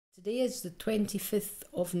Today is the 25th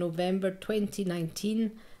of November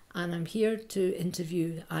 2019 and I'm here to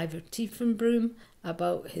interview Ivor Tiefenbrun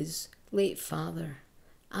about his late father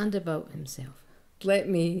and about himself. Let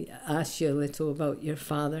me ask you a little about your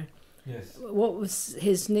father. Yes. What was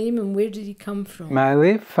his name and where did he come from? My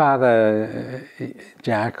late father,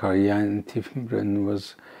 Jack or Jan Tiefenbrun,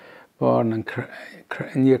 was born in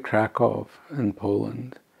near Krakow in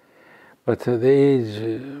Poland. But at the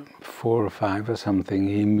age 4 or 5 or something,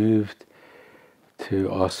 he moved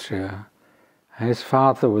to Austria. His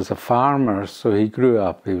father was a farmer, so he grew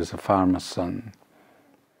up, he was a farmer's son.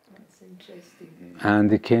 That's interesting.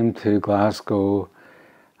 And he came to Glasgow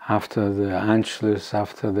after the Anschluss,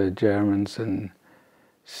 after the Germans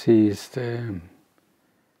seized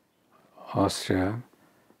Austria.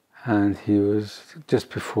 And he was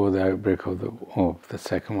just before the outbreak of the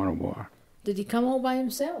Second World War. Did he come all by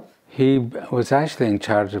himself? He was actually in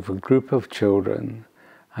charge of a group of children,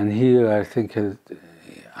 and he, I think, had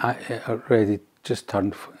already just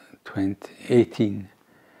turned 18.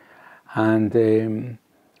 And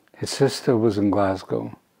his sister was in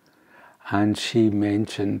Glasgow, and she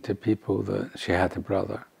mentioned to people that she had a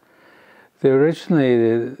brother.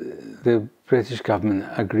 Originally, the British government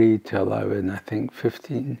agreed to allow in, I think,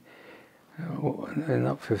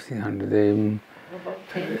 1,500,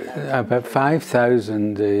 about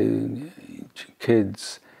 5,000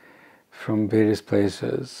 kids from various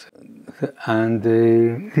places, and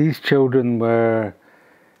these children were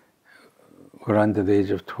under the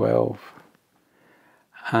age of 12,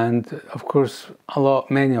 and of course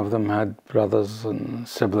many of them had brothers and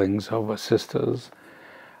siblings or sisters,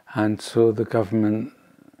 and so the government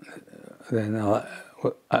then,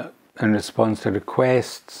 in response to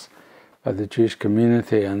requests by the Jewish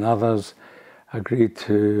community and others, agreed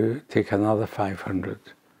to take another 500.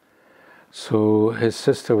 So his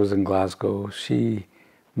sister was in Glasgow. She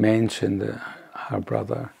mentioned her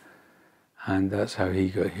brother, and that's how he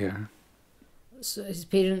got here. So his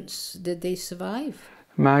parents, did they survive?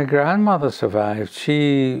 My grandmother survived.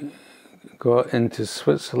 She got into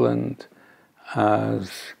Switzerland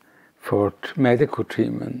for medical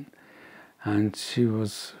treatment, and she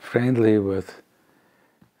was friendly with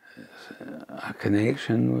a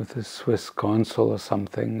connection with the Swiss consul or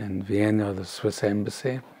something in Vienna, or the Swiss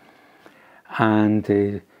embassy, and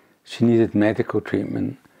she needed medical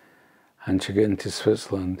treatment, and she got into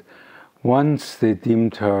Switzerland. Once they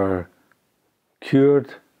deemed her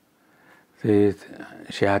cured,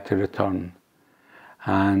 she had to return,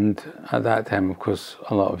 and at that time, of course,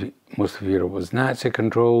 most of Europe was Nazi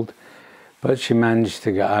controlled, but she managed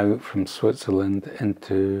to get out from Switzerland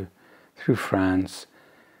through France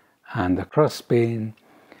and across Spain,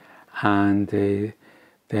 and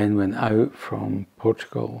then went out from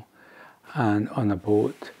Portugal and on a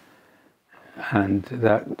boat, and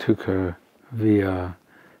that took her via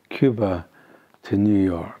Cuba to New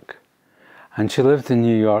York. And she lived in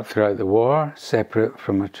New York throughout the war, separated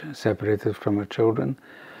from her children.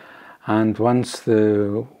 And once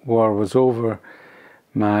the war was over,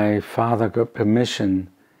 my father got permission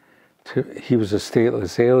he was a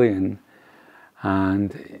stateless alien,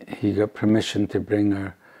 and he got permission to bring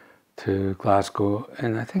her to Glasgow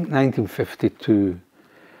in, I think, 1952.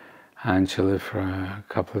 And she lived for a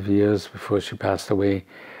couple of years before she passed away,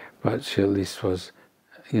 but she at least was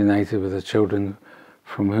united with the children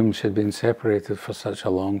from whom she had been separated for such a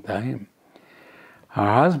long time.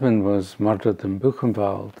 Her husband was murdered in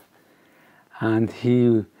Buchenwald, and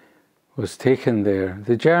he was taken there.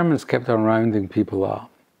 The Germans kept on rounding people up.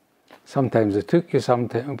 Sometimes they took you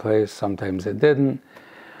someplace, sometimes they didn't.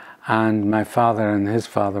 And my father and his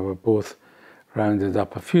father were both rounded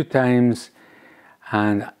up a few times,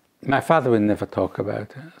 and my father would never talk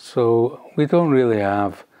about it. So we don't really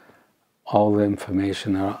have all the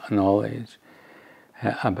information or knowledge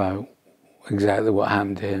about exactly what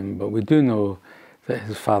happened to him, but we do know that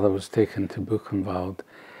his father was taken to Buchenwald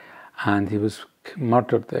and he was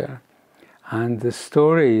murdered there. And the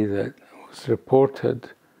story that was reported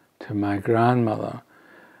to my grandmother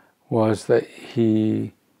was that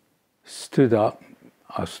he stood up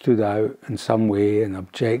or stood out in some way and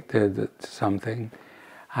objected to something,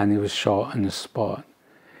 and he was shot on the spot.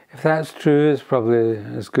 If that's true, it's probably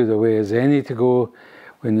as good a way as any to go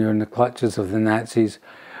when you're in the clutches of the Nazis.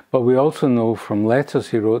 But we also know from letters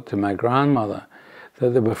he wrote to my grandmother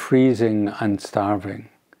that they were freezing and starving.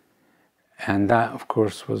 And that, of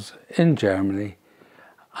course, was in Germany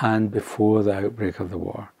and before the outbreak of the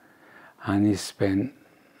war. And he spent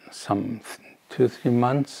some 2 or 3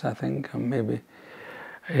 months, I think, or maybe,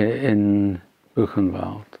 in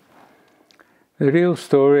Buchenwald. The real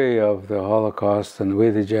story of the Holocaust and the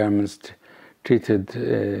way the Germans treated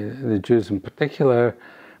the Jews in particular,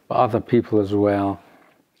 but other people as well,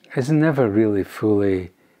 is never really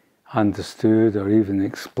fully understood or even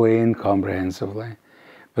explained comprehensively.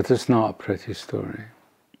 But it's not a pretty story.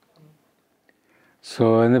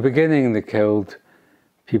 So in the beginning they killed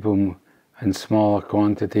people in smaller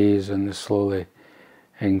quantities, and they slowly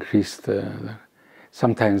increased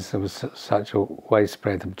sometimes there was such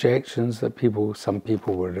widespread objections that some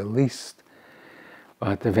people were released,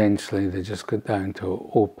 but eventually they just got down to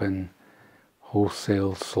open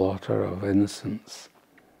wholesale slaughter of innocents.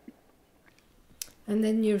 And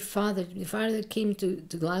then your father came to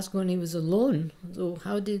Glasgow and he was alone. So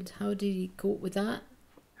how did he cope with that?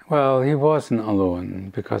 Well, he wasn't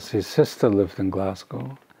alone because his sister lived in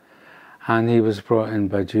Glasgow, and he was brought in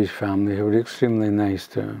by a Jewish family who were extremely nice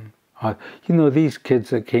to him. You know, these kids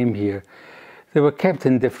that came here, they were kept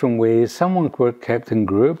in different ways. Some were kept in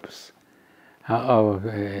groups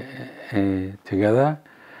together,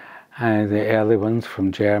 the early ones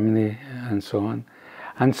from Germany and so on.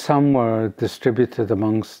 And some were distributed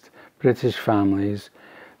amongst British families,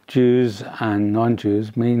 Jews and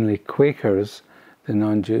non-Jews, mainly Quakers, the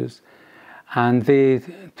non-Jews, and they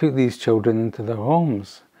took these children into their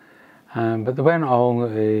homes. But they weren't all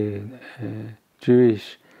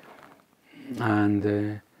Jewish,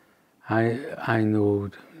 and I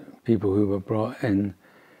know people who were brought in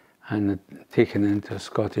and taken into a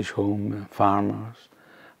Scottish home, farmers,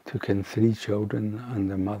 took in 3 children and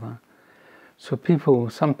their mother. So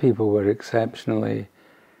some people were exceptionally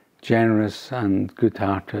generous and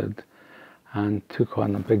good-hearted and took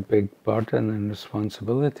on a big burden and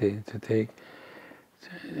responsibility to take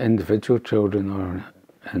individual children, or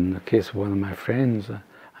in the case of one of my friends, an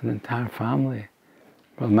entire family.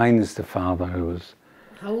 Well, mine is the father who was...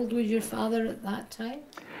 How old was your father at that time?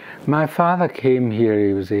 My father came here,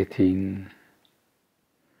 he was 18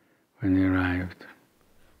 when he arrived.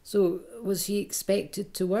 So was he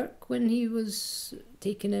expected to work when he was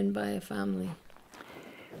taken in by a family?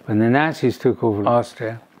 When the Nazis took over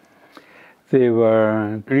Austria, they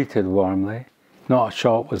were greeted warmly. Not a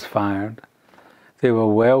shot was fired. They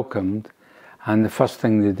were welcomed, and the first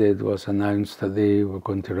thing they did was announce that they were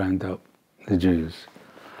going to round up the Jews.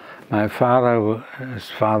 My father, his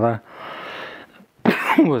father,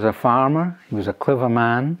 was a farmer. He was a clever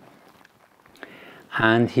man,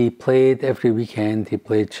 and he played every weekend. He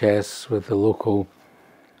played chess with the local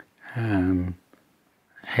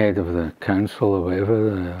head of the council, or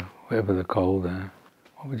whatever they're called.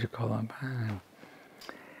 What would you call it?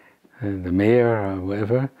 The mayor or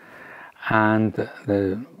whatever, and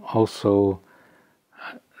also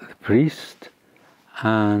the priest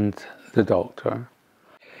and the doctor.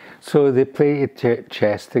 So they played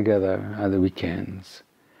chess together at the weekends,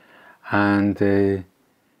 and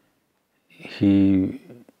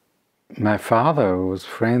my father was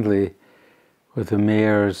friendly with the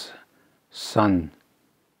mayor's son,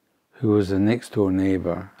 who was the next door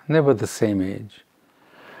neighbour, and they were the same age.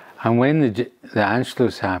 And when the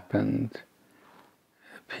Anschluss happened,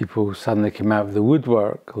 people suddenly came out of the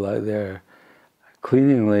woodwork, like their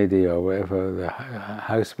cleaning lady or whatever, the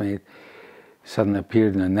housemaid, suddenly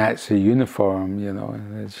appeared in a Nazi uniform, you know,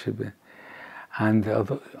 and it should be. And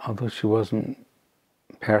although she wasn't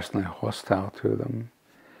personally hostile to them,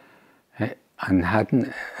 and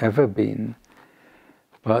hadn't ever been,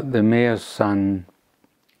 but the mayor's son,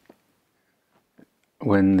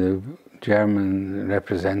 when the German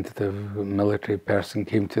representative, military person,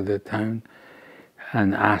 came to the town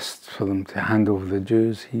and asked for them to hand over the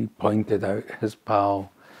Jews, he pointed out his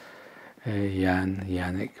pal,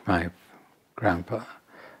 Yannick, my grandpa,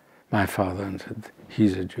 my father, and said,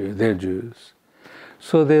 he's a Jew, they're Jews.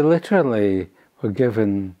 So they literally were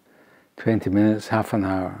given 20 minutes, half an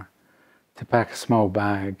hour, to pack a small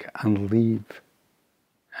bag and leave,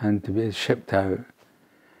 and to be shipped out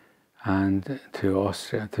and to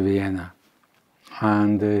Austria, to Vienna.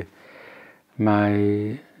 And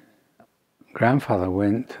my grandfather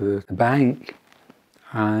went to the bank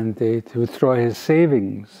and to withdraw his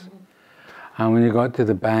savings. And when he got to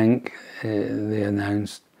the bank, they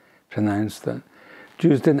pronounced that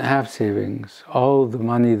Jews didn't have savings. All the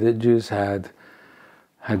money that Jews had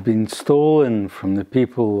been stolen from the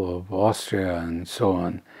people of Austria and so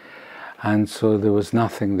on. And so there was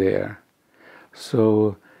nothing there.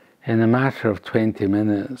 So in a matter of 20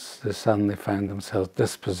 minutes, they suddenly found themselves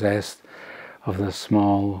dispossessed of their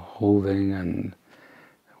small holding and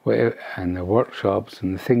the workshops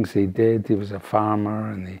and the things they did. He was a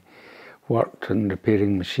farmer and he worked on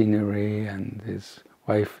repairing machinery, and his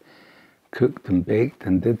wife cooked and baked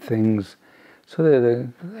and did things. So they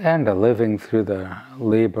earned a living through their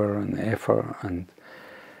labour and effort and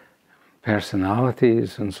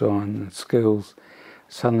personalities and so on, and skills.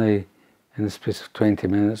 Suddenly, in the space of 20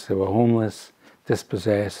 minutes, they were homeless,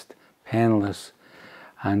 dispossessed, penniless,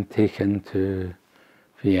 and taken to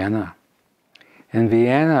Vienna. In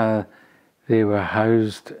Vienna, they were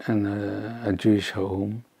housed in a Jewish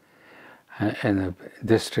home in a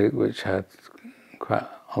district which had quite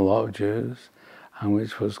a lot of Jews, and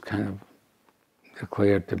which was kind of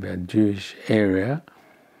declared to be a Jewish area.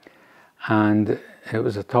 And it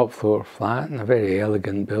was a top floor flat in a very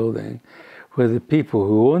elegant building, where the people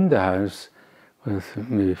who owned the house, with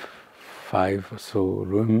maybe 5 or so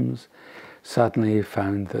rooms, suddenly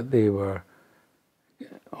found that they were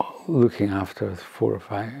looking after 4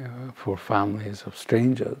 families of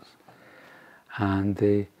strangers, and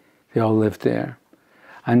they all lived there.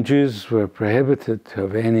 And Jews were prohibited to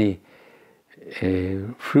have any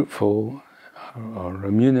fruitful or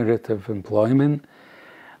remunerative employment,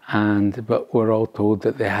 but were all told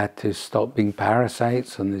that they had to stop being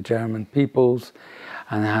parasites on the German peoples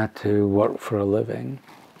and had to work for a living.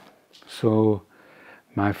 So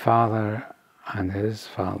my father and his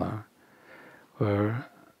father were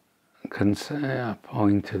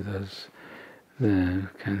appointed as the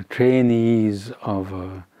kind of trainees of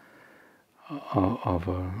a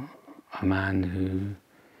man who,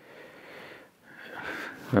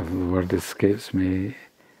 the word escapes me,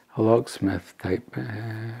 a locksmith type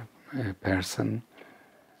person,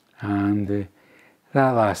 and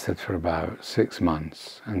that lasted for about 6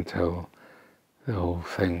 months until the whole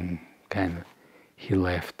thing he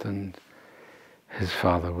left and his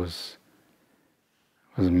father was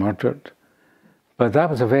murdered. But that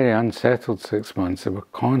was a very unsettled 6 months. They were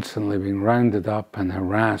constantly being rounded up and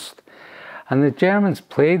harassed, and the Germans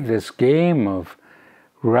played this game of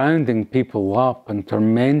rounding people up and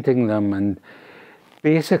tormenting them and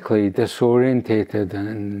basically disorientated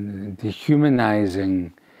and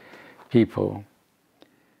dehumanizing people.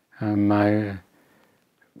 My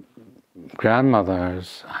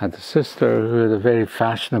grandmother's had a sister who had a very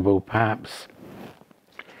fashionable, perhaps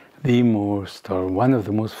one of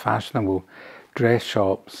the most fashionable dress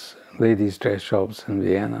shops, ladies' dress shops in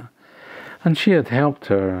Vienna. And she had helped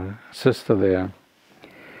her sister there.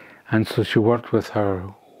 And so she worked with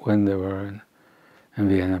her when they were in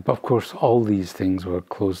Vienna. But of course, all these things were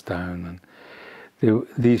closed down, and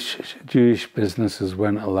these Jewish businesses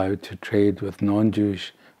weren't allowed to trade with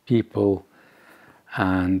non-Jewish people,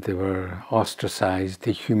 and they were ostracized,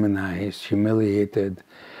 dehumanized, humiliated,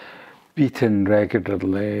 beaten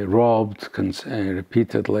regularly, robbed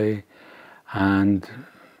repeatedly, and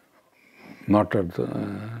murdered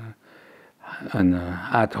on an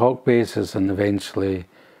ad hoc basis, and eventually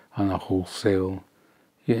on a wholesale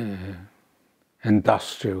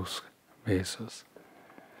industrial basis.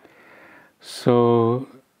 So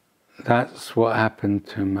that's what happened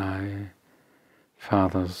to my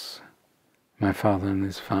father and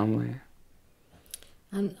his family.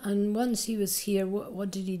 And once he was here,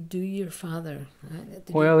 what did he do, your father?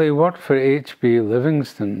 Well, he worked for H.B.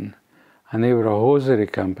 Livingston, and they were a hosiery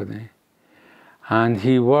company. And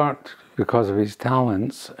he worked, because of his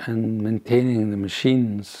talents, in maintaining the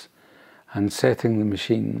machines and setting the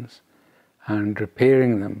machines and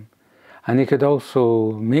repairing them. And he could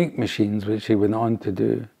also make machines, which he went on to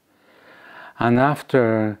do. And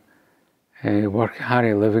after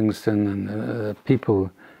Harry Livingston and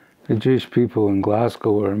the Jewish people in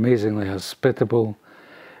Glasgow were amazingly hospitable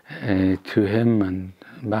to him, and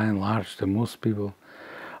by and large to most people.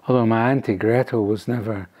 Although my Auntie Gretel was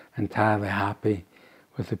never entirely happy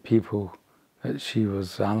with the people that she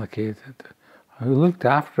was allocated, who looked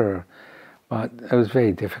after her, but it was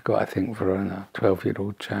very difficult, I think, for a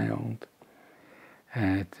 12-year-old child.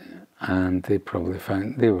 And they probably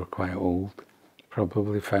they were quite old,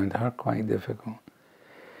 probably found her quite difficult.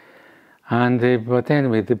 But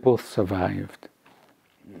anyway, they both survived.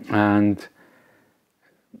 And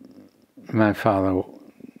my father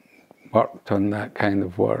worked on that kind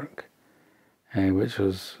of work, which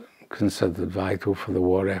was considered vital for the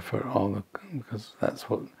war effort, because that's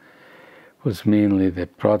what was mainly the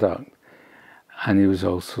product. And he was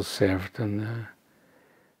also served in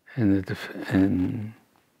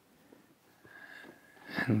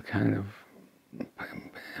kind of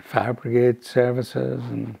fire brigade services,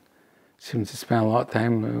 and seemed to spend a lot of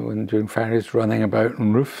time during fires running about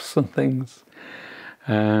on roofs and things.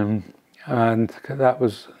 And that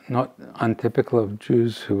was not untypical of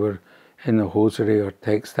Jews who were in the hosiery or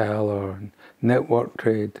textile or network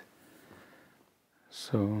trade.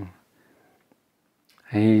 So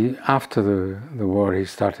after the war, he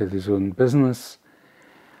started his own business.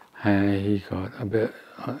 He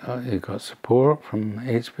got support from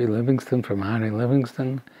H.B. Livingston, from Harry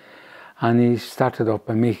Livingston, And he started off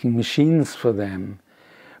by making machines for them,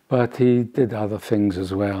 but he did other things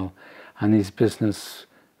as well. And his business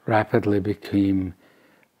rapidly became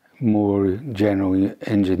more general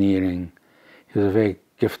engineering. He was a very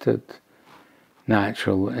gifted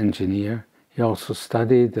natural engineer. He also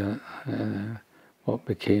studied what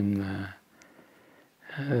became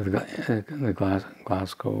the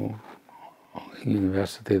Glasgow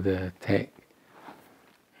University, the Tech,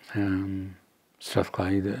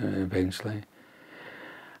 Strathclyde eventually,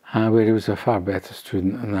 where he was a far better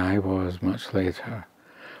student than I was much later.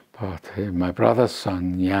 But my brother's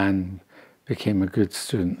son, Jan, became a good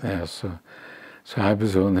student there, so I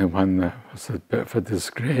was the only one that was a bit of a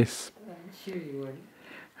disgrace. I'm sure you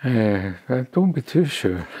weren't. Don't be too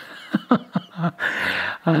sure.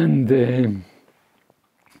 And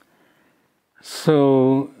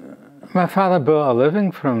so my father built a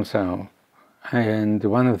living for himself, and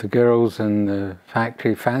one of the girls in the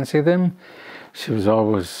factory fancied him. She was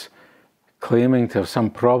always claiming to have some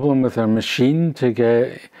problem with her machine to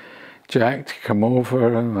get Jack to come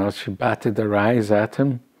over, and well, she batted her eyes at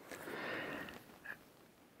him.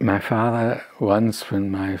 My father, once when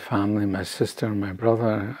my family, my sister, my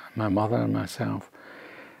brother, my mother and myself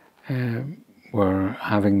were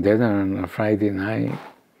having dinner on a Friday night,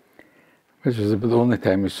 which was the only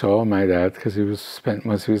time we saw my dad because he was spent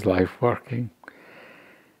most of his life working.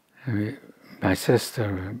 My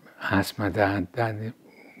sister asked my dad, "Daddy,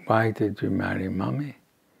 why did you marry Mummy?"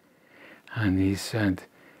 And he said,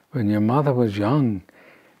 "When your mother was young,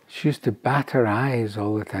 she used to bat her eyes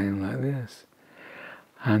all the time like this."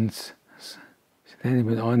 And then he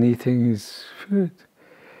went on eating his food.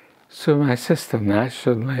 So my sister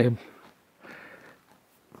naturally,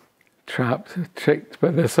 tricked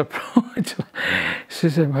by this approach, she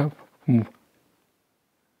said, "Well,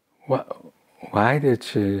 why did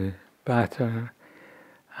she bat her?"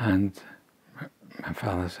 And my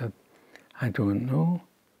father said, "I don't know."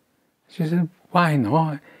 She said, "Why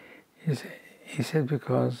not?" He said,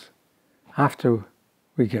 "Because after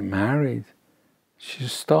we get married, she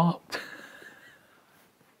stopped."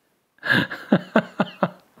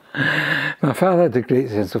 My father had a great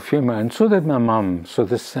sense of humour, and so did my mum. So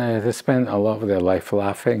they spent a lot of their life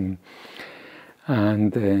laughing.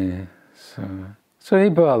 And so he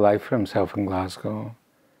built a life for himself in Glasgow.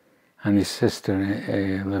 And his sister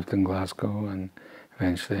lived in Glasgow and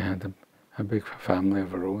eventually had a big family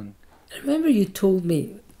of her own. I remember you told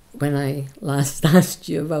me when I last asked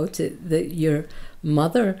you about it that your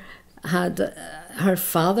mother her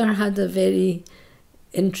father had a very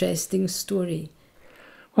interesting story.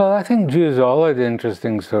 Well, I think Jews all had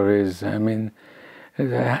interesting stories. I mean,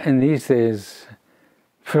 in these days,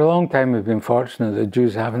 for a long time we've been fortunate that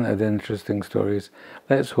Jews haven't had interesting stories.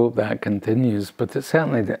 Let's hope that continues, but it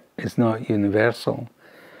certainly is not universal.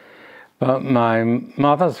 But my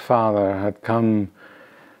mother's father had come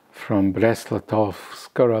from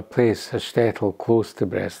Brest-Litovsk, or a place, a shtetl close to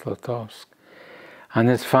Brest-Litovsk. And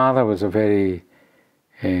his father was a very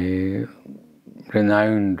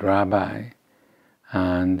renowned rabbi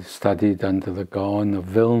and studied under the Gaon of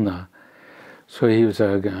Vilna. So he was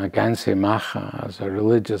a ganze macha, as a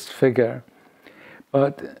religious figure.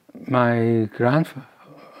 But my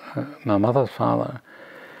mother's father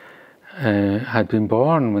had been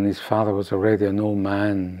born when his father was already an old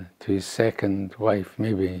man to his second wife,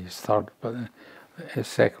 maybe his third, but his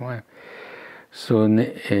second wife. So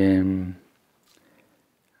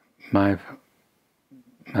my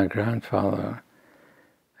grandfather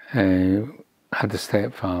had a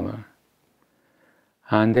stepfather,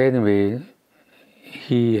 and anyway,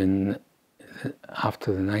 he,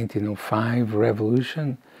 after the 1905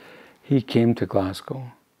 revolution, he came to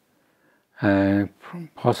Glasgow,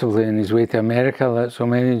 possibly on his way to America, like so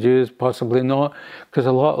many Jews, possibly not, because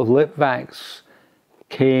a lot of Litvaks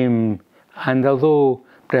came, and although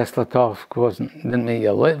Brest-Litovsk didn't make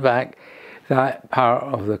you a Litvak, that part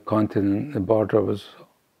of the continent, the border, was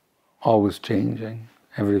always changing.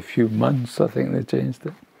 Every few months, I think they changed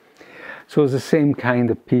it. So it was the same kind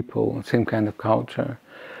of people, same kind of culture.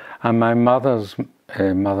 And my mother's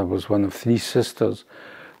mother was one of three sisters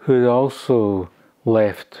who had also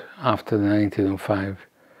left after the 1905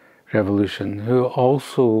 revolution, who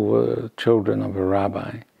also were children of a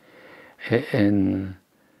rabbi in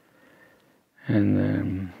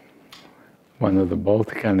one of the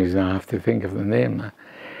Baltic countries. I have to think of the name.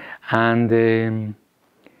 And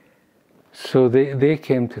so they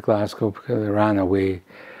came to Glasgow because they ran away,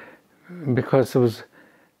 because there was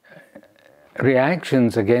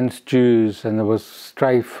reactions against Jews and there was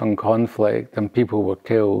strife and conflict and people were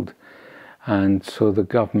killed, and so the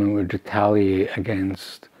government would retaliate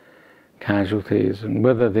against casualties, and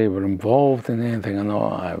whether they were involved in anything or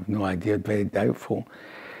not, I have no idea, very doubtful.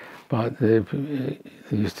 But they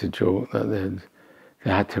used to joke that they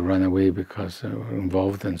had to run away because they were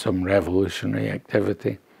involved in some revolutionary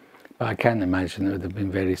activity. But I can't imagine it would have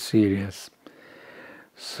been very serious.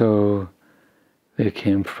 So they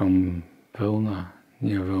came from Vilna,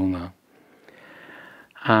 near Vilna,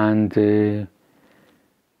 and they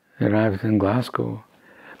arrived in Glasgow.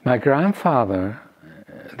 My grandfather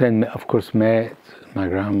then, of course, met my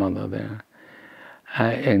grandmother there,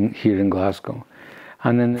 here in Glasgow.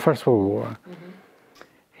 And in the First World War,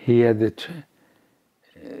 he had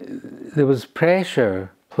there was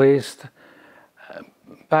pressure placed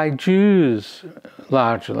by Jews,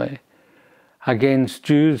 largely, against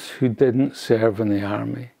Jews who didn't serve in the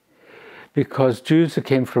army. Because Jews who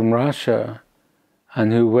came from Russia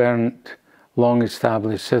and who weren't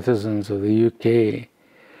long-established citizens of the UK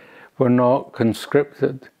were not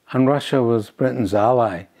conscripted. And Russia was Britain's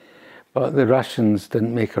ally, but the Russians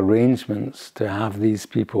didn't make arrangements to have these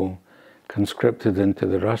people conscripted into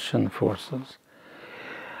the Russian forces.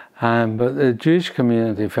 But the Jewish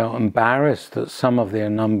community felt embarrassed that some of their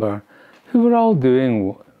number, who were all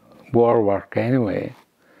doing war work anyway,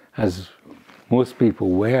 as most people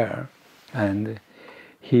were, and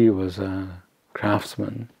he was a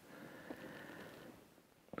craftsman,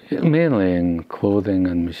 mainly in clothing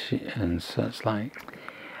and such like.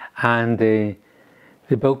 And they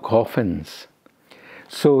built coffins.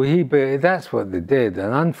 So that's what they did.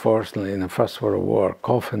 And unfortunately, in the First World War,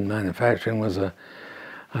 coffin manufacturing was a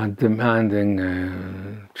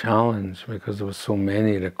demanding challenge because there were so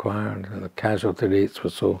many required and the casualty rates were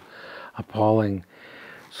so appalling.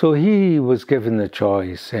 So he was given the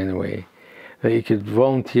choice anyway that he could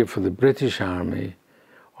volunteer for the British Army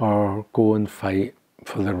or go and fight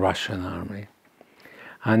for the Russian Army.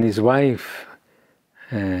 And his wife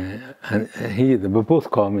and they were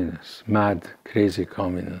both communists, mad, crazy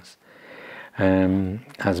communists,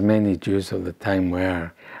 as many Jews of the time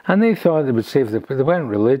were. And they thought they would save they weren't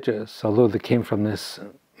religious, although they came from this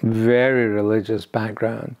very religious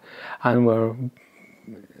background and were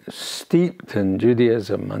steeped in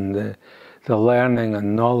Judaism and the learning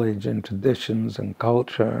and knowledge and traditions and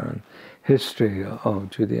culture and history of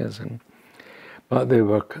Judaism. But they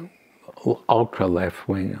were ultra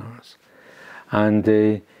left-wingers. And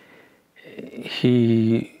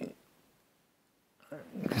he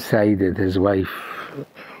decided, his wife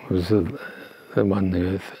was the one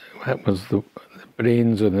who was the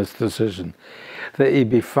brains on this decision, that he'd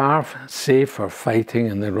be far safer fighting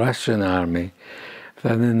in the Russian army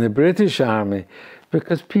than in the British army,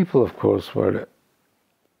 because people, of course, were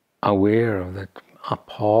aware of the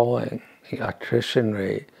appalling attrition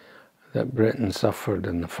rate that Britain suffered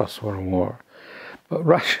in the First World War. But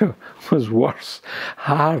Russia was worse,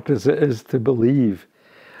 hard as it is to believe.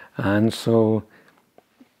 And so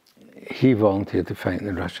he volunteered to fight in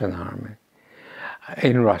the Russian army,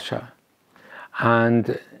 in Russia.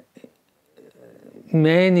 And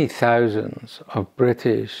many thousands of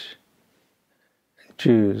British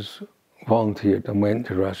Jews volunteered and went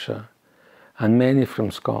to Russia, and many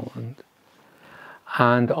from Scotland.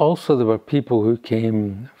 And also there were people who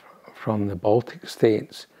came from the Baltic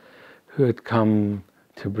states who had come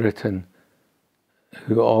to Britain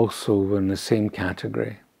who also were in the same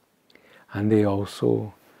category. And they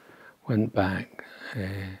also went back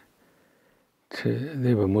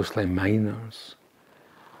they were mostly miners.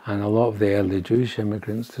 And a lot of the early Jewish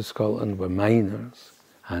immigrants to Scotland were miners.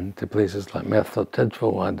 And to places like Merthyr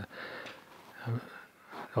Tydfil had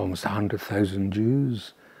almost 100,000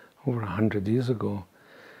 Jews over 100 years ago.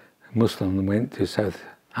 Most of them went to South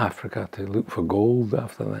Africa to look for gold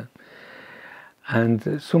after that.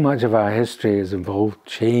 And so much of our history has involved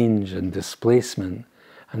change and displacement,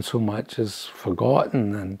 and so much is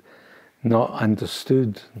forgotten and not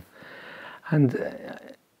understood. And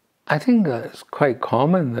I think it's quite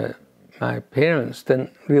common that my parents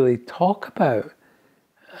didn't really talk about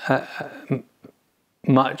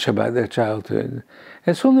much about their childhood.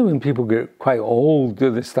 It's only when people get quite old do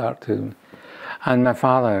they start to. And my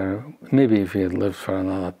father, maybe if he had lived for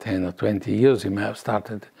another 10 or 20 years, he might have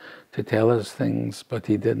started to tell us things, but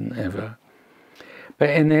he didn't ever. But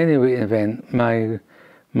in any event, my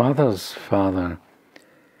mother's father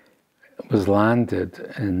was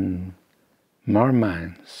landed in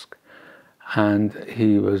Murmansk, and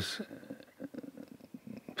he was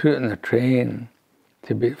put in a train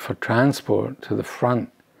for transport to the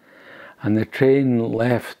front, and the train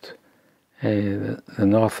left the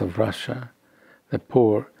north of Russia, the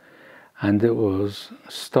port, and it was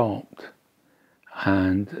stopped,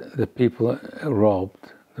 and the people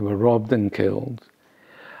robbed. They were robbed and killed,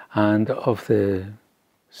 And of the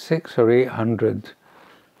 600 or 800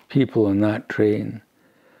 people on that train,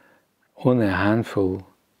 only a handful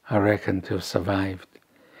are reckoned to have survived.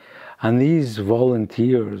 And these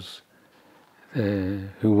volunteers who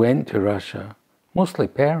went to Russia mostly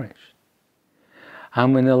perished.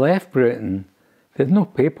 And when they left Britain, they had no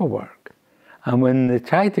paperwork. And when they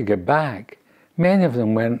tried to get back, many of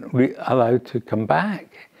them weren't allowed to come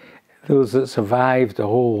back. Those that survived the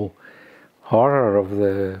whole horror of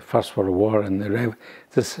the First World War and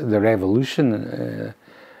the revolution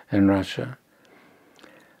in Russia.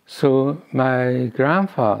 So my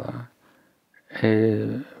grandfather,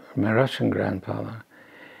 my Russian grandfather,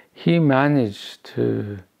 he managed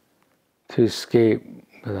to escape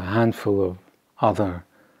with a handful of other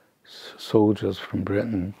soldiers from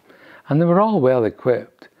Britain, and they were all well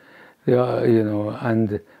equipped. They are, you know,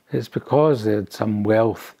 and it's because they had some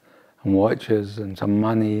wealth and watches and some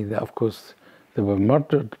money that, of course, they were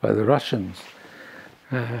murdered by the Russians.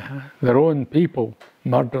 Their own people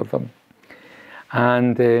murdered them.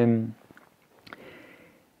 And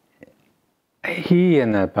he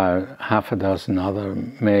and about half a dozen other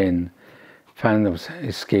men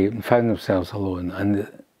escaped and found themselves alone. And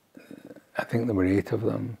I think there were 8 of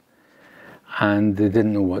them. And they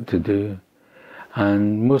didn't know what to do.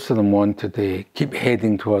 And most of them wanted to keep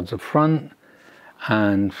heading towards the front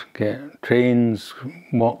and get trains,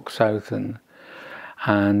 walk south,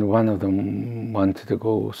 and one of them wanted to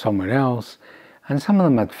go somewhere else. And some of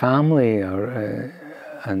them had family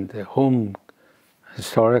and home,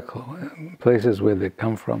 historical places where they'd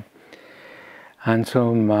come from. And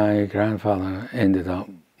so my grandfather ended up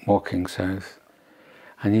walking south,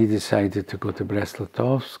 and he decided to go to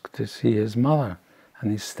Brest-Litovsk to see his mother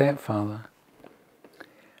and his stepfather.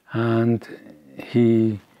 And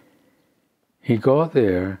he got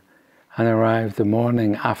there and arrived the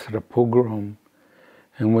morning after a pogrom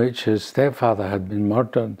in which his stepfather had been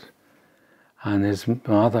murdered and his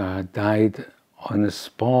mother had died on the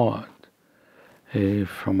spot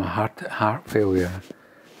from a heart failure.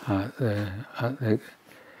 And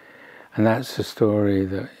that's the story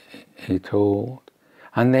that he told.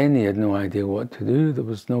 And then he had no idea what to do. There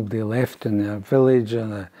was nobody left in the village,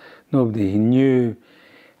 and nobody he knew.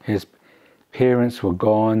 His parents were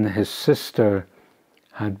gone. His sister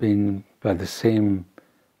had been by the same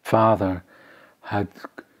father, had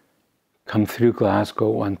come through Glasgow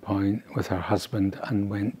at one point with her husband and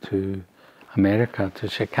went to America, to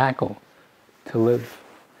Chicago, to live.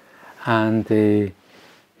 And he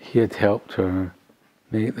had helped her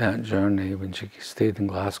make that journey when she stayed in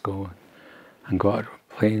Glasgow and got a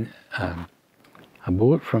plane, a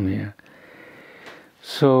boat from here.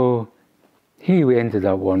 So he ended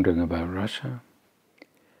up wandering about Russia.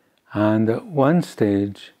 And at one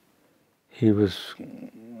stage, he was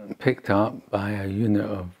picked up by a unit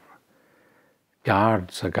of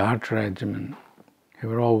guards, a guard regiment. They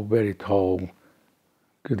were all very tall,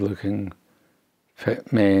 good-looking,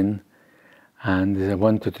 fit men, and they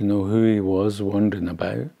wanted to know who he was wandering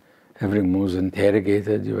about. Everyone was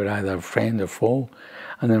interrogated. You were either a friend or foe.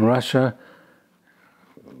 And in Russia,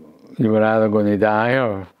 you were either going to die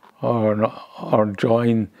or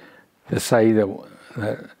join the side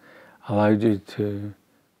that allowed you to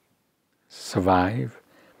survive.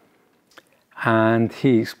 And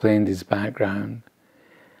he explained his background.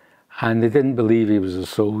 And they didn't believe he was a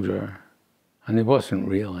soldier. And he wasn't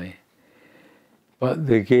really. But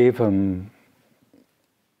they gave him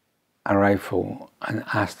a rifle and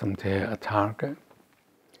asked him to hit a target.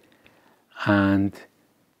 And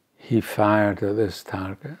he fired at this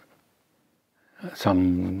target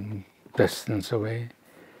some distance away.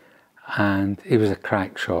 And he was a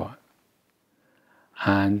crack shot.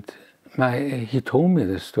 And he told me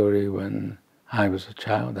this story when I was a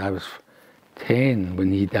child. I was 10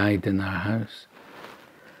 when he died in our house.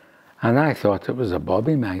 And I thought it was a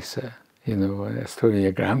Bobby Mice, you know, a story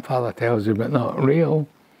your grandfather tells you, but not real.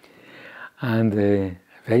 And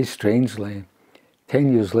very strangely,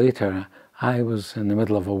 10 years later, I was in the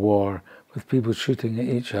middle of a war with people shooting at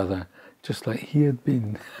each other, just like he had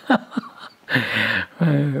been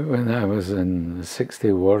when I was in the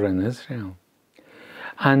 60 war in Israel.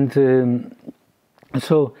 And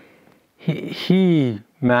so he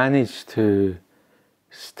managed to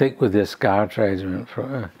stick with this guard regiment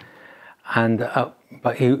and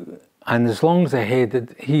as long as they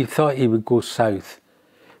headed, he thought he would go south,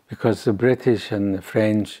 because the British and the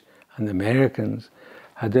French and the Americans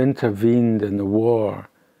had intervened in the war,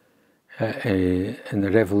 in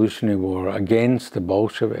the Revolutionary War, against the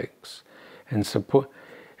Bolsheviks in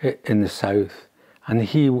the south. And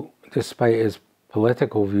he, despite his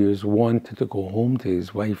political views, wanted to go home to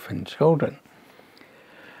his wife and children.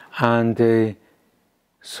 And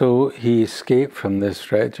so he escaped from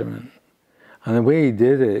this regiment. And the way he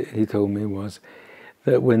did it, he told me, was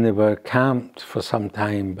that when they were camped for some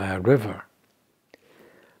time by a river,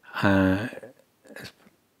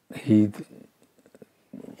 he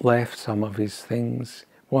left some of his things,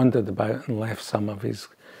 wandered about and left some of his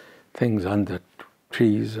things under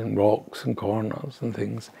trees and rocks and corners and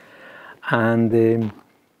things. And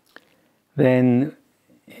then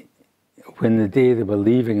when the day they were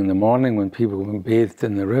leaving in the morning, when people were bathed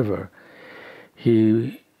in the river,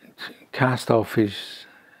 he cast off his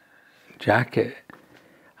jacket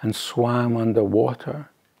and swam underwater.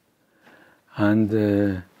 And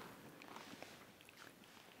the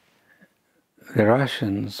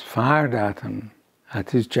Russians fired at him,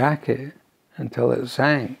 at his jacket, until it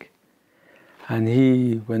sank. And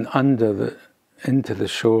he went into the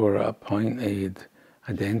shore at a point he'd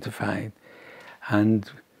identified, and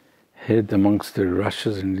hid amongst the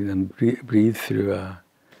rushes and breathed through a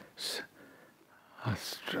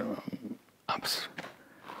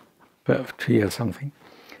bit of tree or something.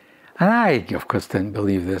 And I, of course, didn't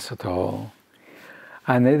believe this at all.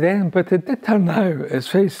 But it did turn out, it's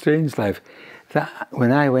very strange life, that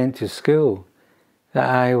when I went to school, that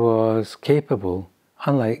I was capable,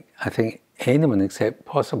 unlike I think anyone except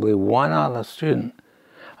possibly one other student,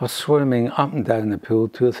 of swimming up and down the pool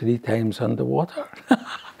 2 or 3 times underwater.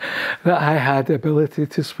 That I had the ability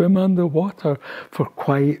to swim underwater for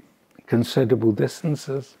quite considerable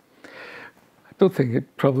distances. I don't think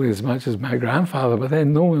it probably as much as my grandfather, but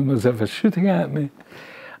then no one was ever shooting at me.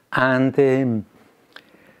 And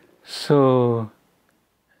so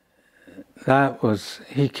that was,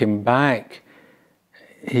 he came back,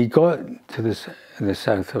 he got to the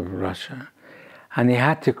south of Russia, and he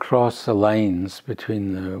had to cross the lines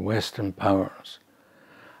between the Western powers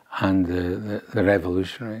and the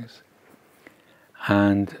revolutionaries.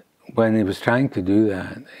 And when he was trying to do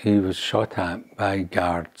that, he was shot at by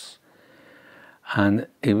guards. And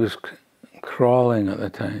he was crawling at the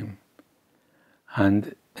time.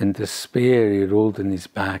 And in despair, he rolled on his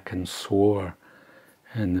back and swore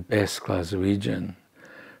in the best Glaswegian,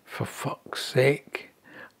 "For fuck's sake."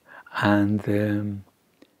 And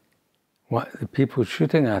what the people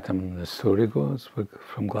shooting at him, the story goes, were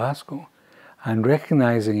from Glasgow. And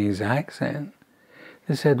recognising his accent,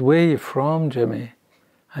 they said, "Where are you from, Jimmy?"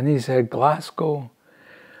 And he said, "Glasgow."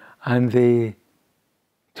 And they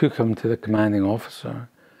took him to the commanding officer,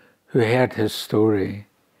 who heard his story.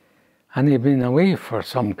 And he'd been away for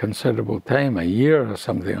some considerable time, a year or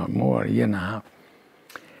something or more, a year and a half.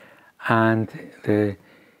 And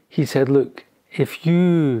he said, "Look, if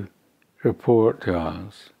you report to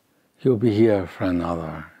us, you'll be here for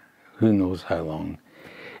another, who knows how long.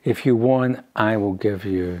 If you want, I will give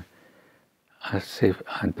you a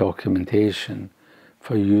documentation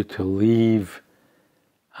for you to leave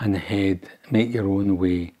and make your own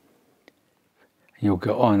way. You'll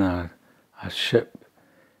get on a ship,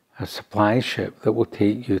 a supply ship that will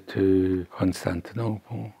take you to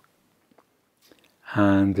Constantinople."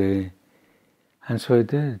 And so he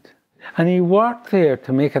did. And he worked there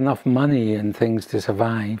to make enough money and things to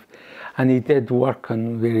survive. And he did work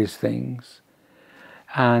on various things.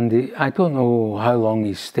 And I don't know how long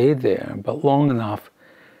he stayed there, but long enough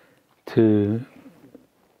to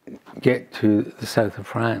get to the south of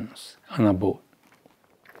France on a boat.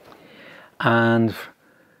 And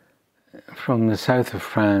from the south of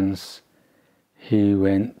France, he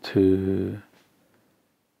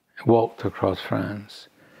walked across France.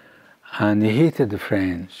 And he hated the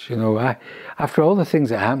French. You know, after all the things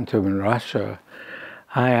that happened to him in Russia,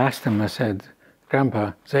 I asked him, I said,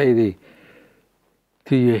 "Grandpa, Zaidi,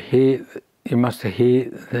 you must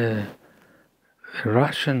hate the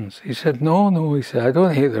Russians." He said, No, he said, "I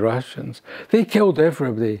don't hate the Russians. They killed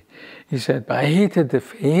everybody." He said, "But he hated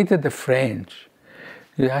the French."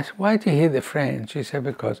 I said, "Why do you hate the French?" He said,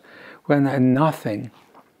 "Because when they had nothing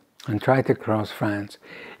and tried to cross France,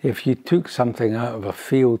 if you took something out of a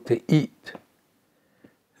field to eat,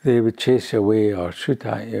 they would chase you away or shoot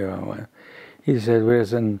at you." He said,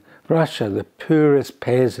 whereas in Russia, the poorest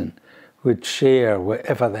peasant would share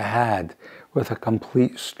whatever they had with a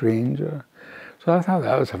complete stranger. So I thought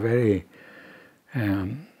that was a very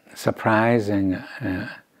surprising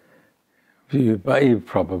view, but he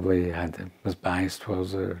probably was biased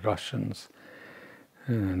towards the Russians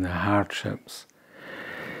and the hardships.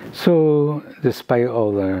 So, despite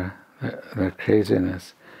all their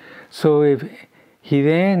craziness, so he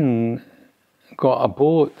then got a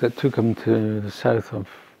boat that took him to the south of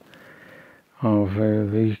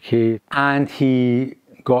the UK, and he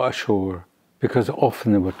got ashore because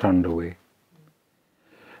often they were turned away.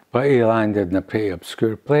 But he landed in a pretty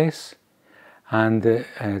obscure place, and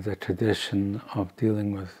the tradition of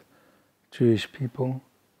dealing with Jewish people.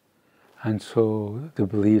 And so they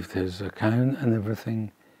believed his account and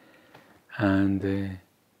everything. And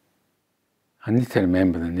I need to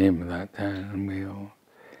remember the name of that town.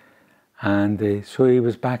 And so he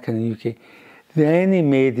was back in the UK. Then he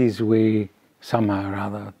made his way somehow or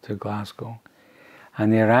other to Glasgow.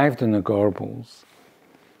 And he arrived in the Gorbals.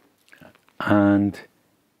 And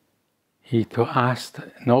he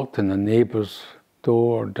knocked on the neighbour's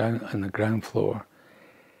door down on the ground floor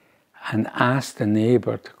and asked the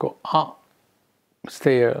neighbour to go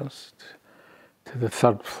upstairs to the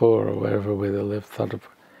third floor or wherever where they lived,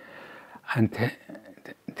 and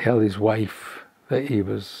tell his wife that he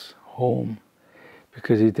was home,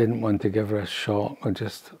 because he didn't want to give her a shock of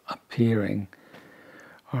just appearing,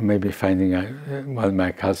 or maybe finding out. One of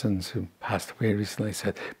my cousins who passed away recently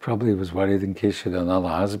said probably was worried in case she had another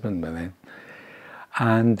husband by then.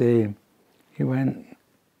 And he went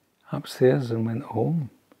upstairs and went home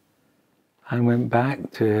and went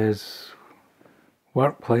back to his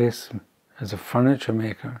workplace as a furniture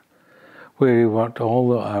maker, where he worked all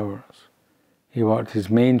the hours. He worked his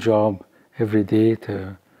main job every day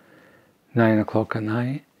to 9 o'clock at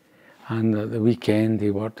night, and at the weekend he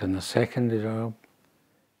worked in a second job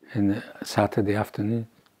in the Saturday afternoon,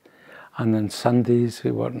 and on Sundays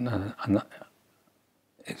he worked on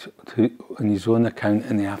his own account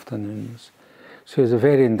in the afternoons. So he was a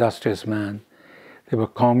very industrious man. They were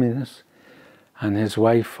communists, and his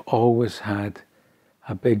wife always had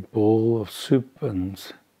a big bowl of soup and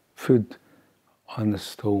food on the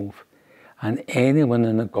stove, and anyone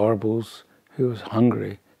in the Gorbals who was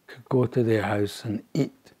hungry could go to their house and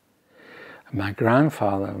eat. My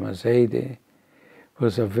grandfather, Mazede,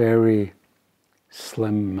 was a very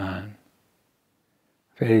slim man,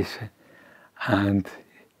 and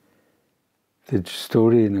the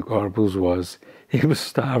story in the Gorbals was he was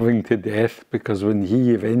starving to death because when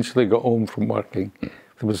he eventually got home from working,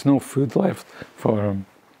 there was no food left for him.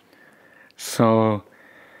 So,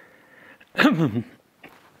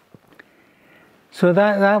 so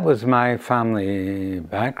that was my family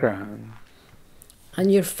background.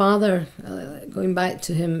 And your father, going back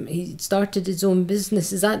to him, he started his own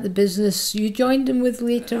business. Is that the business you joined him with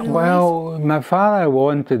later in life? Well, my father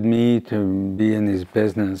wanted me to be in his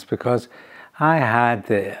business because I had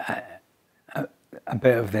a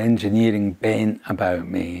bit of the engineering bent about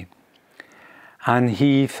me. And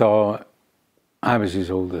he thought I was his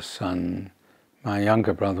oldest son. My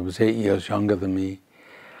younger brother was 8 years younger than me.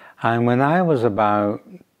 And when I was about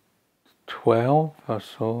 12 or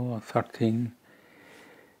so, or 13,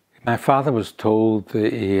 my father was told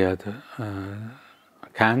that he had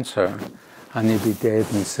cancer and he'd be dead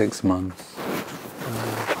in 6 months.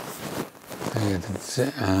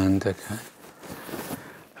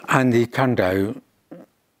 And he turned out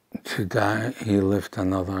to die. He lived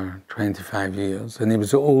another 25 years, and he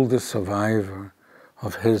was the oldest survivor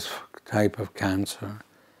of his type of cancer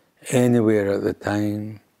anywhere at the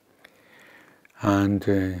time.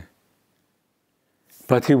 And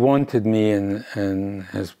but he wanted me in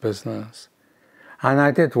his business, and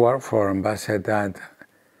I did work for him. But I said, "Dad,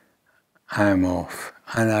 I'm off,"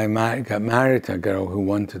 and I got married to a girl who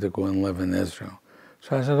wanted to go and live in Israel.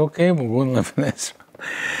 So I said, "Okay, we'll go and live in Israel."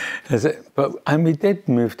 And we did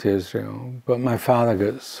move to Israel, but my father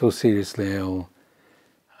got so seriously ill,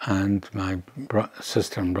 and my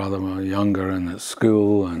sister and brother were younger and at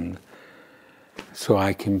school, and so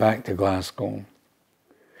I came back to Glasgow.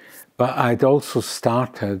 But I'd also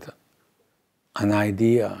started an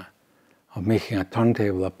idea of making a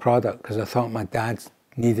turntable, a product, because I thought my dad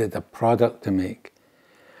needed a product to make.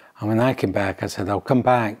 And when I came back, I said, "I'll come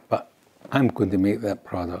back, but I'm going to make that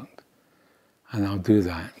product. And I'll do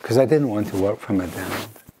that," because I didn't want to work for my dad.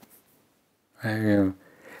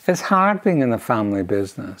 It's hard being in a family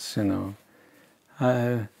business, and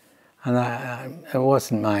it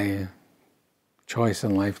wasn't my choice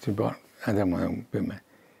in life to work. I didn't want to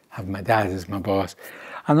have my dad as my boss.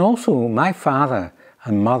 And also, my father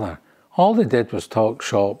and mother, all they did was talk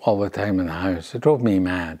shop all the time in the house. It drove me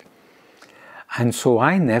mad. And so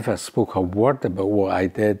I never spoke a word about what I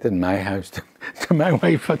did in my house to my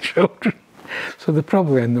wife or children. So they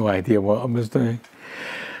probably had no idea what I was doing.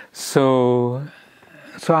 So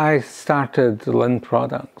I started Lynn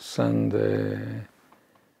Products and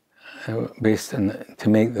to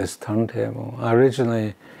make this turntable.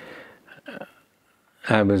 Originally,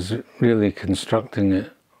 I was really constructing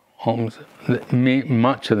it. All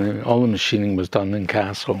the machining was done in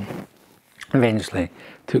Castle. Eventually,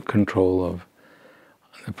 took control of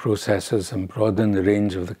the processes and broadened the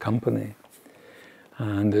range of the company.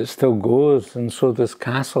 and it still goes, and so does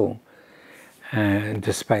Castle,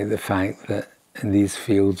 despite the fact that these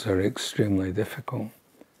fields are extremely difficult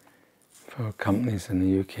for companies in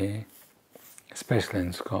the UK, especially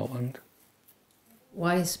in Scotland.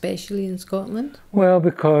 Why especially in Scotland? Well,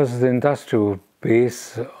 because the industrial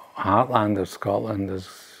base, heartland of Scotland, is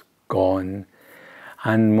gone,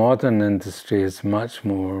 and modern industry is much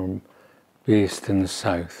more based in the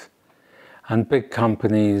south. And big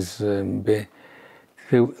companies, they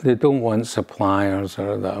don't want suppliers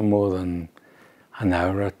that are more than an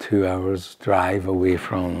hour or 2 hours drive away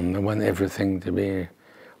from them. They want everything to be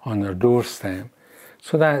on their doorstep.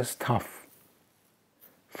 So that's tough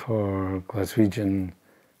for Glaswegian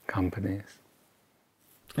companies.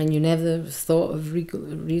 And you never thought of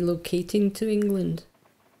relocating to England?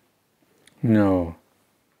 No.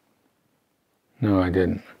 No, I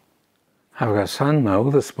didn't. I've got a son, my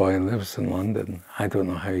oldest boy lives in London. I don't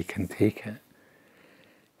know how he can take it.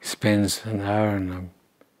 He spends an hour and a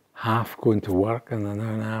half going to work and an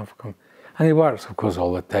hour and a half coming. And he works, of course,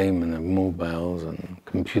 all the time in the mobiles and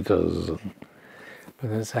computers.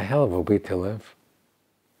 But it's a hell of a way to live.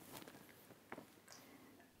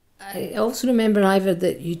 I also remember, Ivor,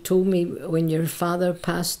 that you told me when your father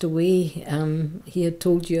passed away, he had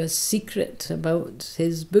told you a secret about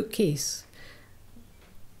his bookcase.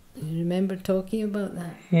 You remember talking about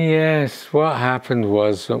that? Yes, what happened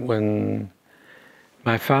was that when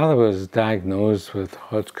my father was diagnosed with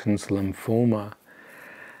Hodgkin's lymphoma,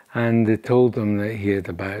 and they told him that he had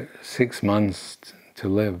about 6 months to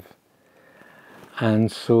live.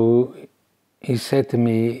 And so he said to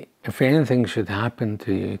me, if anything should happen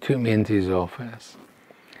to you, he took me into his office.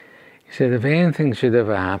 He said, if anything should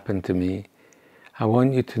ever happen to me, I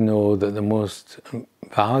want you to know that the most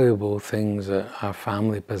valuable things that our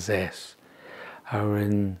family possess are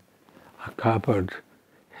in a cupboard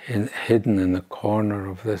hidden in the corner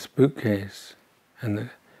of this bookcase and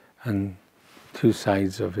 2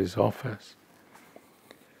 sides of his office.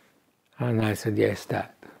 And I said, yes,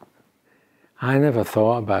 Dad. I never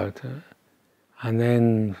thought about it. And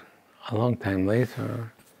then a long time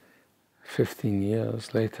later, 15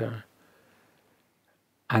 years later,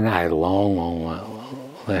 and I had long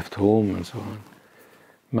left home and so on,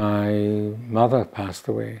 my mother passed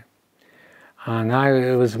away. And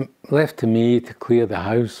it was left to me to clear the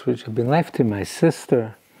house, which had been left to my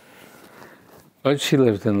sister. But she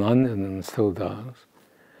lived in London and still does.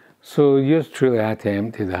 So yours truly had to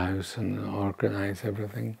empty the house and organise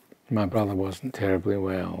everything. My brother wasn't terribly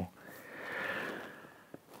well.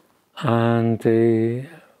 And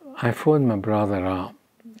I phoned my brother up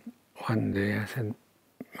one day. I said,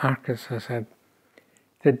 Marcus, I said,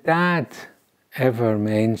 did Dad ever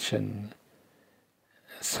mention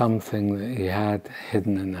something that he had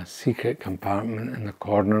hidden in a secret compartment in the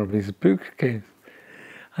corner of his bookcase?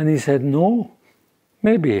 And he said, no.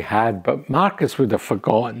 Maybe he had, but Marcus would have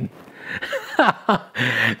forgotten.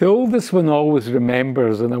 The oldest one always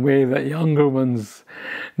remembers in a way that younger ones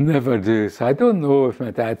never do. So I don't know if my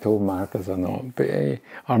dad told Marcus or not, but,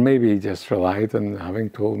 or maybe he just relied on having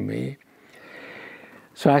told me.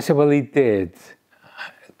 So I said, well, he did.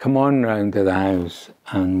 Come on round to the house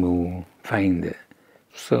and we'll find it.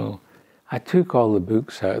 So I took all the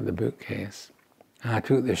books out of the bookcase and I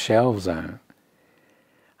took the shelves out.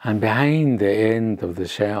 And behind the end of the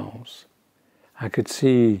shelves, I could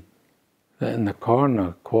see that in the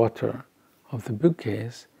corner quarter of the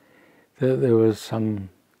bookcase, that there was some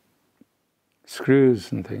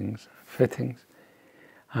screws and things, fittings.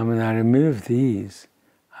 And when I removed these,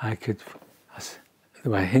 there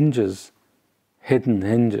were hinges, hidden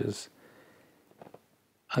hinges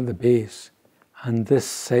at the base, and this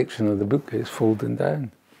section of the bookcase folding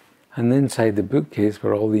down. And inside the bookcase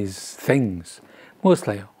were all these things,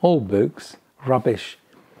 mostly old books, rubbish,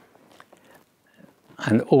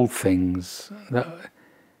 and old things that,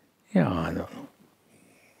 I don't know,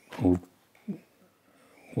 old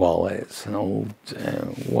wallets and old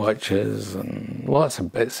watches and lots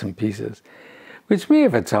of bits and pieces, which may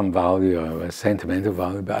have had some value, or a sentimental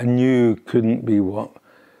value, but I knew couldn't be what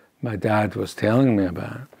my dad was telling me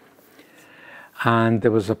about. And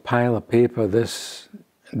there was a pile of paper this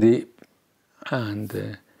deep,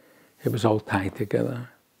 and it was all tied together.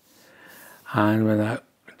 And when I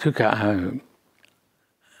took it out,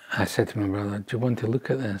 I said to my brother, do you want to look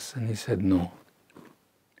at this? And he said, no.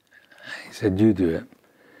 He said, you do it.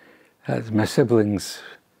 That's my sibling's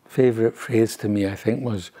favourite phrase to me, I think,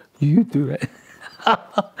 was, you do it.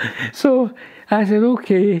 So I said,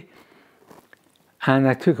 okay. And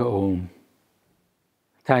I took it home,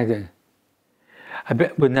 tied it.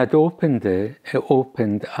 When I'd opened it, it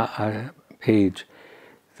opened a page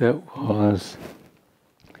that was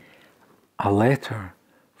a letter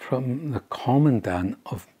from the commandant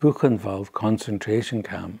of Buchenwald concentration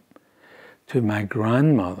camp to my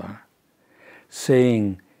grandmother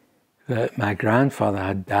saying that my grandfather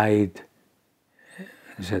had died.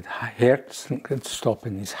 He said Herzen had stopped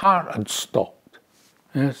and his heart had stopped.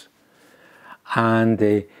 Yes. And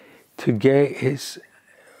to get his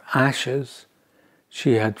ashes,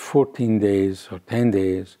 she had 14 days or 10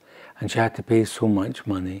 days, and she had to pay so much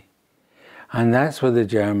money. And that's what the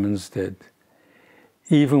Germans did.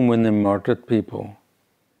 Even when they murdered people,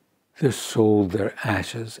 they sold their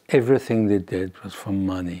ashes. Everything they did was for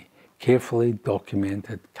money. Carefully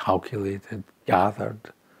documented, calculated,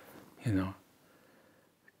 gathered, you know.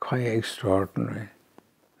 Quite extraordinary,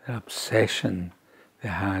 the obsession they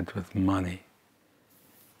had with money.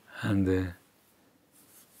 And they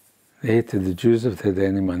hated the Jews if they had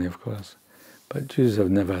any money, of course. But Jews have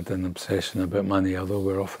never had an obsession about money, although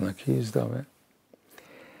we're often accused of it.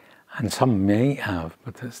 And some may have,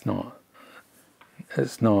 but it's not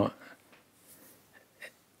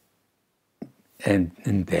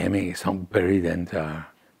endemic, it's not buried into our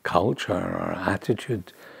culture or our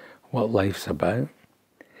attitude, what life's about.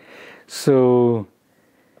 So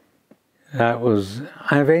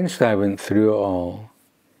eventually I went through it all.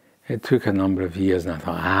 It took a number of years and I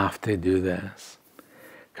thought, I have to do this.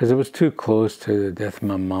 Because it was too close to the death of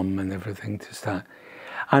my mum and everything to start.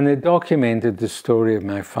 And it documented the story of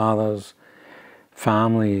my father's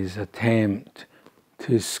family's attempt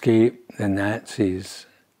to escape the Nazis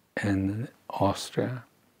in Austria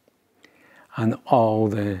and all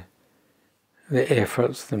the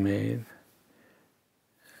efforts they made.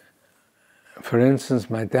 For instance,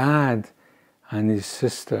 my dad and his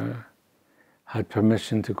sister had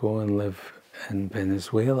permission to go and live in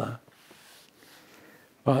Venezuela.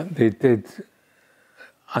 But they did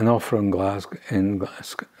an offer in Glasgow,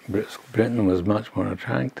 Britain was much more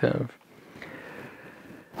attractive.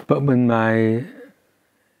 But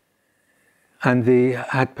and they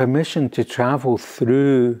had permission to travel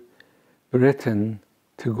through Britain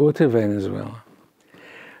to go to Venezuela.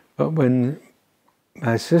 But when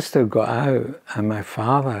my sister got out and my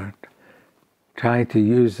father tried to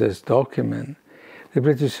use this document, the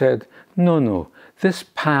British said, no, this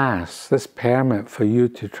pass, this permit for you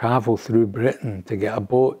to travel through Britain to get a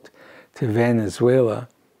boat to Venezuela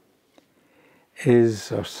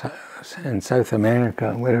is, or in South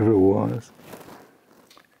America, wherever it was,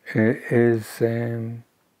 is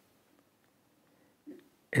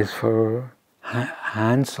for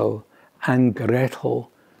Hansel and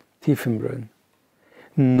Gretel Tiefenbrun,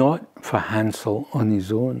 not for Hansel on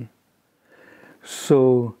his own.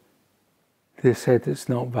 So they said it's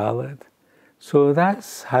not valid. So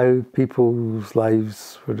that's how people's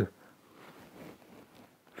lives were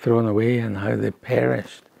thrown away and how they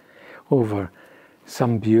perished over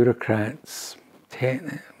some bureaucrats'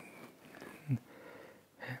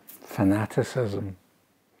 fanaticism.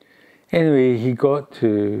 Anyway, he got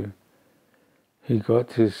to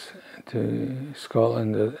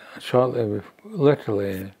Scotland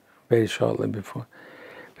literally very shortly before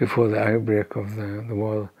the outbreak of the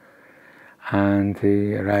war, and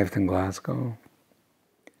he arrived in Glasgow,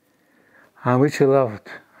 which he loved,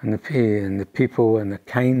 and the people and the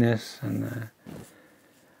kindness and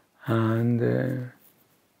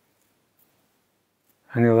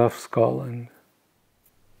he loved Scotland.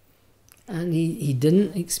 And he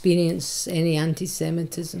didn't experience any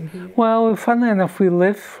anti-Semitism here? Well, funnily enough, we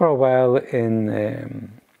lived for a while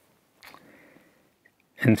in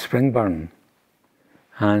Springburn,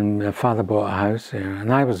 and my father bought a house there,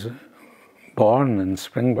 and I was born in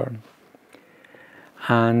Springburn.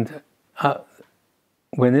 And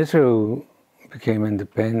when Israel became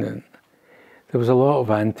independent, there was a lot of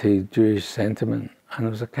anti-Jewish sentiment, and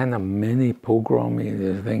there was a kind of mini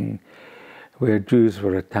pogromy thing where Jews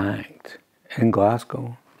were attacked in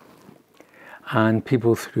Glasgow, and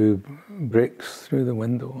people threw bricks through the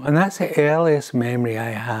window. And that's the earliest memory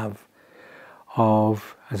I have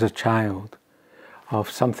of, as a child,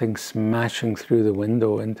 of something smashing through the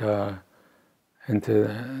window into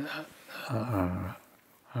our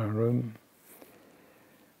room.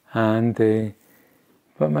 And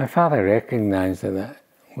but my father recognized that that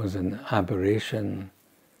was an aberration,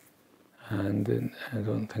 and I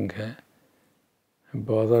don't think it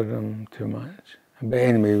bothered him too much. But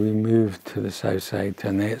anyway, we moved to the south side, to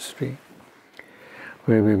Annette Street,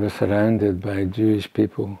 where we were surrounded by Jewish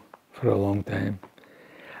people for a long time.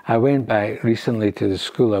 I went back recently to the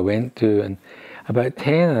school I went to, and about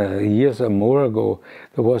 10 years or more ago,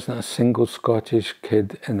 there wasn't a single Scottish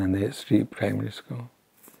kid in Annette Street Primary School.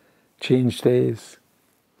 Changed days.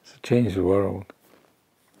 It's changed the world.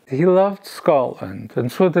 He loved Scotland,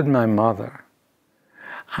 and so did my mother.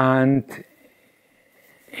 And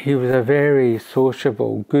he was a very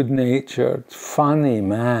sociable, good-natured, funny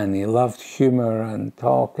man. He loved humour and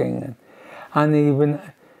talking. And even,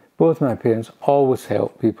 both my parents always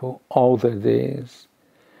helped people all their days.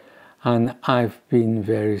 And I've been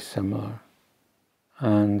very similar.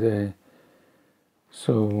 And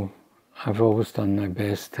so I've always done my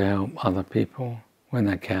best to help other people when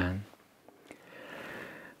I can.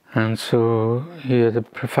 And so he had a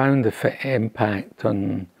profound impact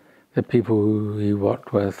on the people who he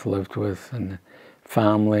worked with, lived with, and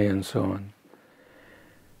family and so on.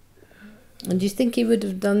 And do you think he would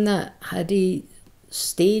have done that had he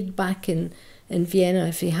stayed back in Vienna,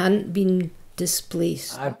 if he hadn't been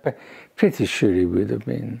displaced? I'm pretty sure he would have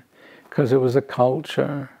been, because it was a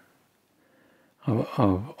culture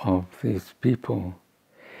of these people.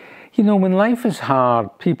 You know, when life is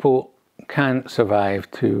hard, people can't survive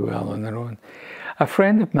too well on their own. A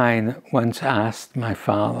friend of mine once asked my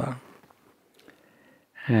father,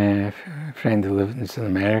 a friend who lives in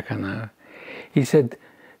America now, he said,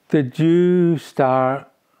 "Did you start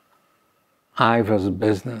Ivor's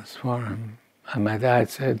business for him?" And my dad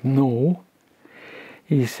said, "No."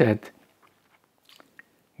 He said,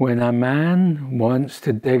 "When a man wants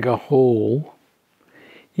to dig a hole,"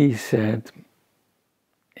 he said,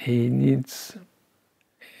 he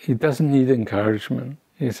doesn't need encouragement,"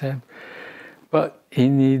 he said, "but he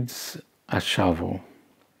needs a shovel."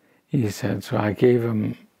 He said, so I gave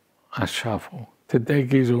him a shovel to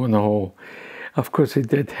dig his own hole. Of course, he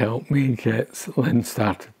did help me get Lynn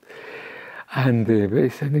started. And he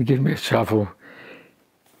said, he gave me a shovel.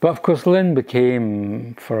 But of course, Lynn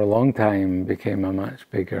became, for a long time, became a much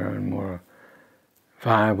bigger and more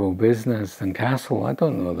viable business than Castle. I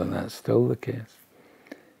don't know that that's still the case.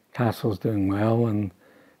 Castle's doing well, and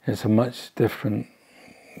it's a much different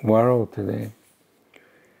world today.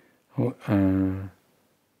 But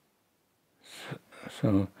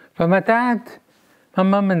my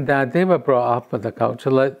mum and dad, they were brought up with a culture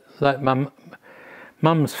like my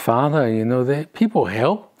mum's father. You know, people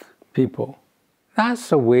helped people. That's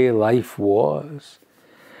the way life was,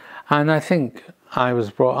 and I think I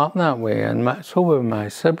was brought up that way, and so were my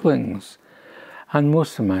siblings, and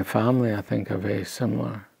most of my family. I think are very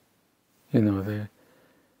similar. You know,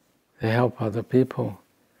 they help other people.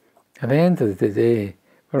 At the end of the day,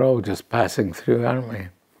 we're all just passing through, aren't we?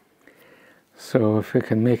 So if we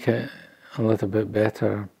can make it a little bit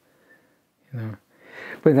better, you know.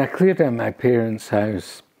 When I cleared out my parents'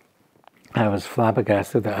 house, I was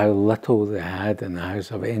flabbergasted at how little they had in the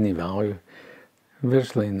house of any value.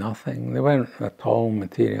 Virtually nothing. They weren't at all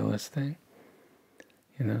materialistic,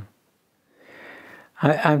 you know.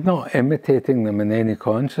 I'm not imitating them in any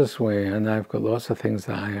conscious way, and I've got lots of things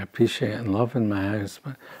that I appreciate and love in my house,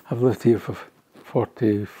 but I've lived here for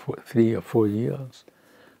 43 or 4 years,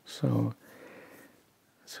 so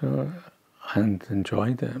and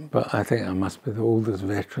enjoyed it. But I think I must be the oldest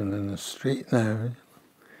veteran in the street now,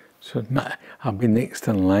 so I'll be next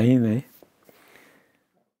in line, eh?